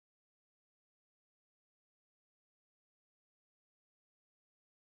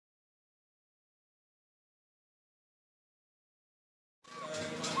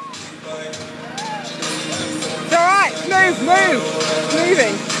Move!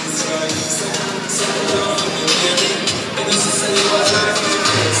 Moving.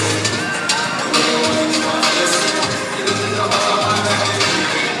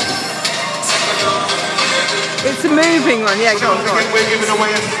 It's a moving one, yeah, go on, go on. We're giving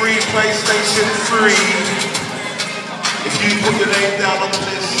away a free PlayStation 3. If you put your name down on the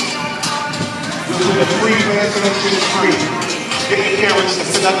list, you'll win a free PlayStation 3. Get your parents to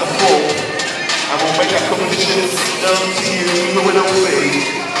fill out the form, and we'll make that competition known to you who the winner will be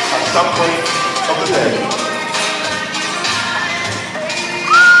at some point of the day.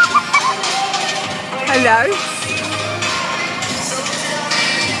 Hello.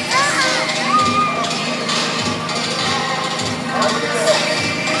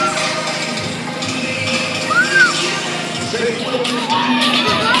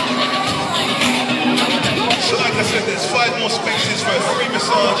 So like I said, there's 5 more spaces for a free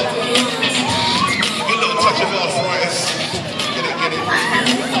massage. Get a little touch of arthritis. Get it.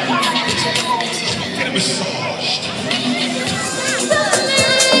 Get it massaged.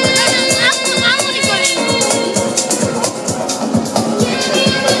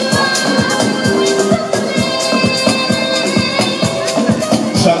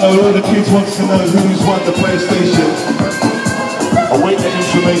 So I know all the kids want to know who's won the PlayStation. Await the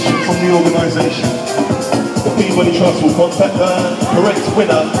information from the organisation. The Peabody Trust will contact the correct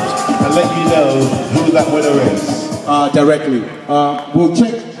winner and let you know who that winner is. Directly. We'll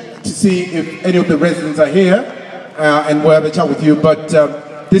check to see if any of the residents are here and we'll have a chat with you. But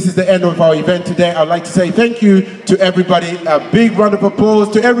this is the end of our event today. I'd like to say thank you to everybody. A big round of applause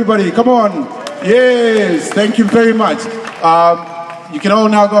to everybody. Come on. Yes, thank you very much. You can all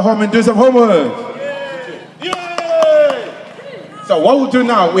now go home and do some homework. So what we'll do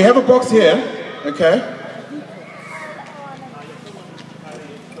now, we have a box here, okay?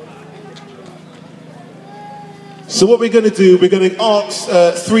 So what we're going to do, we're going to ask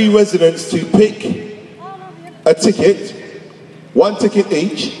 3 residents to pick a ticket, 1 ticket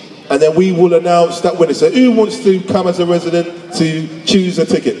each, and then we will announce that winner. So who wants to come as a resident to choose a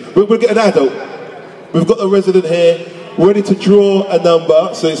ticket? We'll get an adult. We've got the resident here, ready to draw a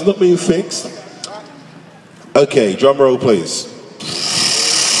number, so it's not being fixed. Okay, drum roll please.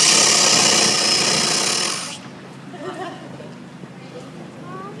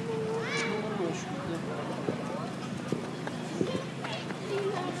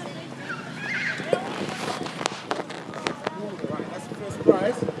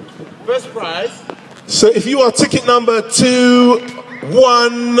 First prize. So if you are ticket number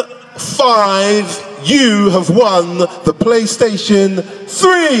 215, you have won the PlayStation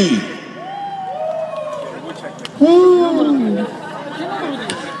 3. Woo.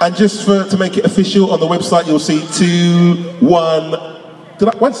 And just to make it official, on the website you'll see one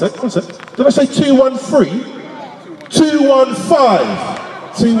sec. Did I say 213? 215.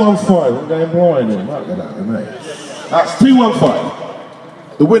 215. I'm going blind here. That's 215.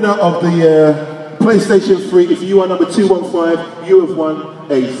 The winner of the PlayStation 3, if you are number 215, you have won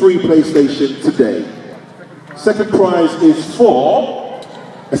a free PlayStation today. Second prize is for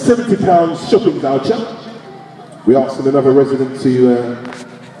a £70 shopping voucher. We asked another resident to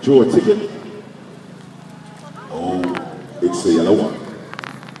draw a ticket. Oh, it's the yellow one.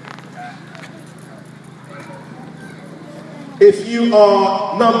 If you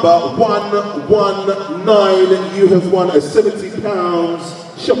are number 119, you have won a £70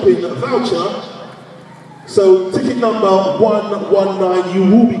 shopping voucher. So ticket number 119, you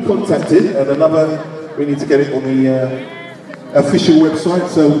will be contacted, and we need to get it on the official website,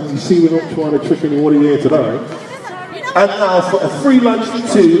 so you see we're not trying to trick anyone here today. And now for a free lunch for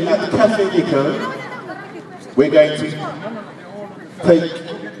 2 at the Cafe Nico, we're going to take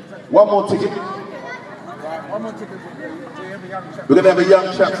 1 more ticket. We're going to have a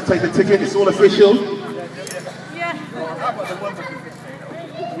young chap to take the ticket, it's all official.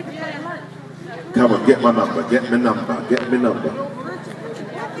 Come on, get my number, get my number, get my number.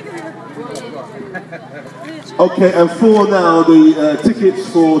 Okay, and for now, the tickets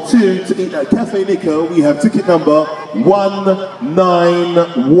for 2 to eat at Cafe Nico, we have ticket number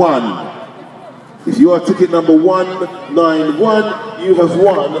 191. If you are ticket number 191, you have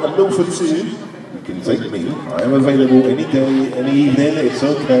won a meal for 2. You can take me. I am available any day, any evening, it's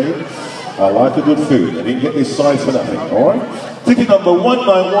okay. I like a good food. I didn't get this size for nothing, alright? Ticket number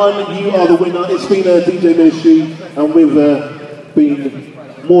 191, you are the winner. It's been a DJ Ministry, and we've been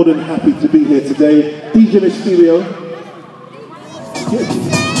more than happy to be here today. DJ Mysterio. Yeah.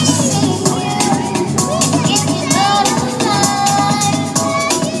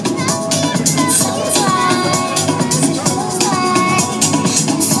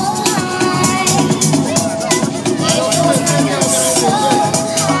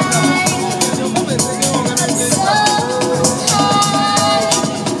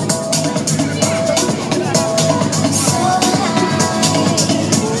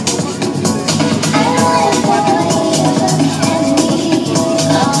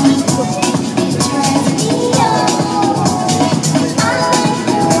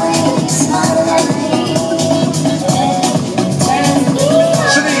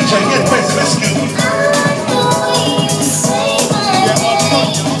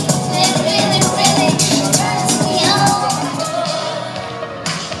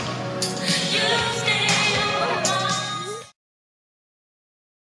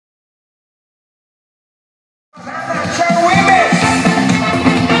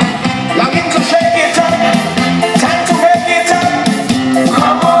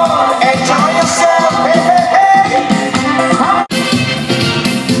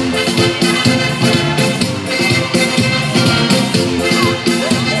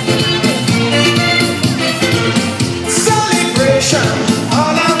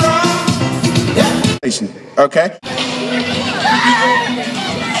 Okay? And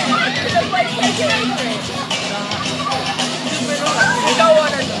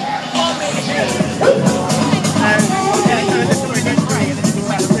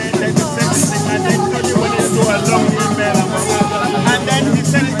then he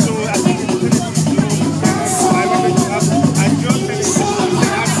sent it to, I think he sent it to I just sent him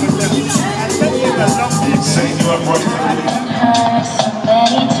a long email. Saying you are right. So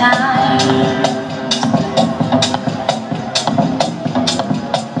many times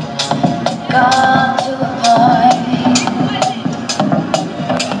gone to a point.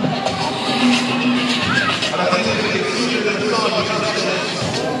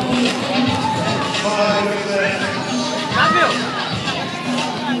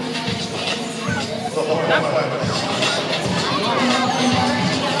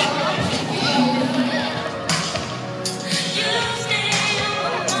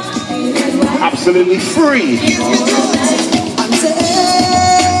 Absolutely free.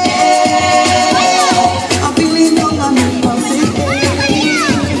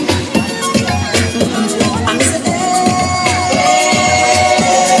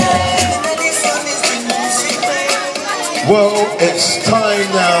 Well, it's time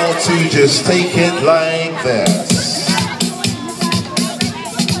now to just take it like this.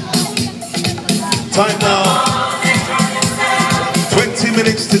 Time now. 20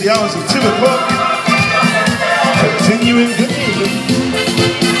 minutes to the hours of 2 o'clock. Continuing the music.